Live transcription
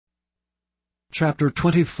Chapter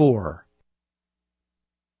 24.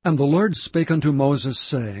 And the Lord spake unto Moses,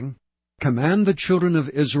 saying, Command the children of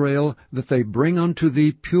Israel that they bring unto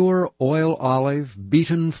thee pure oil olive,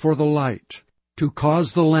 beaten for the light, to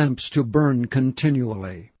cause the lamps to burn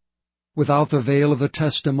continually. Without the veil of the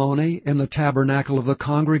testimony, in the tabernacle of the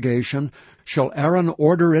congregation, shall Aaron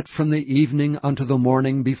order it from the evening unto the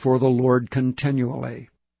morning before the Lord continually.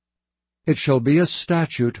 It shall be a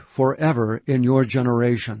statute forever in your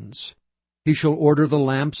generations. He shall order the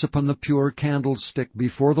lamps upon the pure candlestick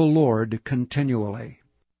before the Lord continually.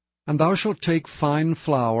 And thou shalt take fine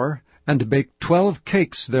flour, and bake 12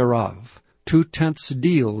 cakes thereof. 2/10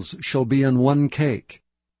 deals shall be in 1 cake.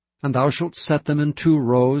 And thou shalt set them in 2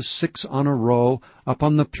 rows, 6 on a row,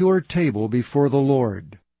 upon the pure table before the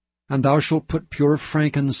Lord. And thou shalt put pure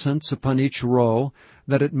frankincense upon each row,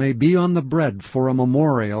 that it may be on the bread for a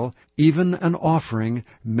memorial, even an offering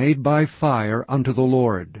made by fire unto the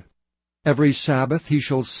Lord. Every Sabbath he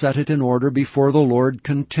shall set it in order before the Lord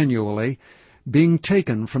continually, being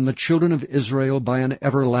taken from the children of Israel by an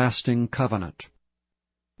everlasting covenant.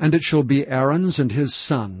 And it shall be Aaron's and his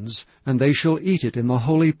sons, and they shall eat it in the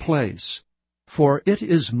holy place. For it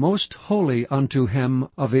is most holy unto him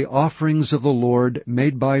of the offerings of the Lord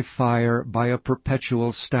made by fire by a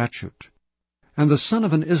perpetual statute. And the son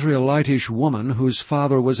of an Israelitish woman, whose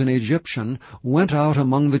father was an Egyptian, went out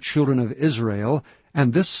among the children of Israel,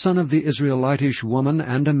 and this son of the Israelitish woman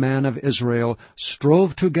and a man of Israel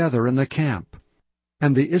strove together in the camp.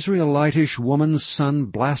 And the Israelitish woman's son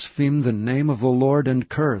blasphemed the name of the Lord and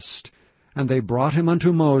cursed. And they brought him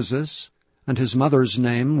unto Moses, and his mother's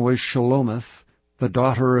name was Shelomith, the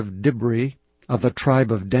daughter of Dibri, of the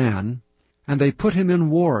tribe of Dan. And they put him in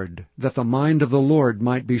ward, that the mind of the Lord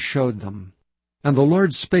might be showed them. And the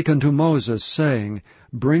Lord spake unto Moses, saying,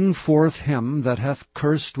 Bring forth him that hath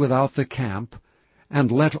cursed without the camp, and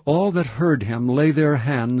let all that heard him lay their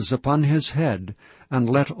hands upon his head, and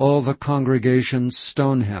let all the congregation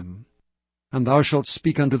stone him. And thou shalt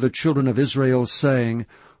speak unto the children of Israel, saying,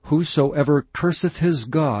 Whosoever curseth his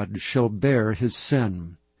God shall bear his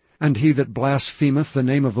sin. And he that blasphemeth the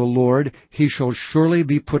name of the Lord, he shall surely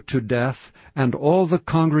be put to death, and all the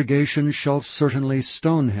congregation shall certainly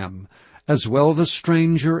stone him, as well the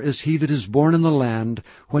stranger as he that is born in the land,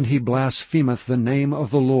 when he blasphemeth the name of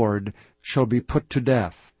the Lord, shall be put to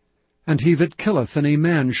death. And he that killeth any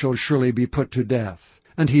man shall surely be put to death.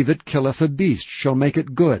 And he that killeth a beast shall make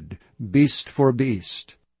it good, beast for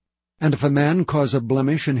beast. And if a man cause a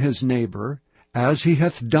blemish in his neighbor, as he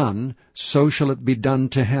hath done, so shall it be done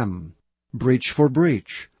to him. Breach for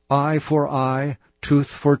breach, eye for eye,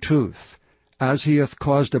 tooth for tooth. As he hath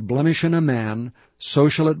caused a blemish in a man, so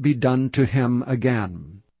shall it be done to him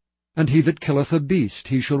again. And he that killeth a beast,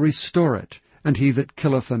 he shall restore it. And he that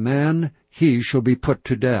killeth a man, he shall be put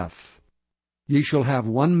to death. Ye shall have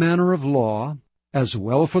one manner of law, as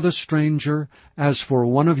well for the stranger as for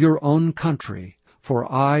one of your own country,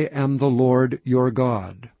 for I am the Lord your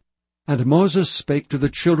God. And Moses spake to the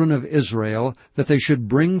children of Israel, that they should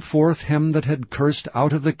bring forth him that had cursed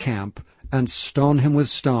out of the camp, and stone him with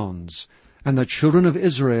stones. And the children of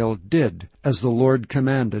Israel did as the Lord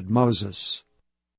commanded Moses.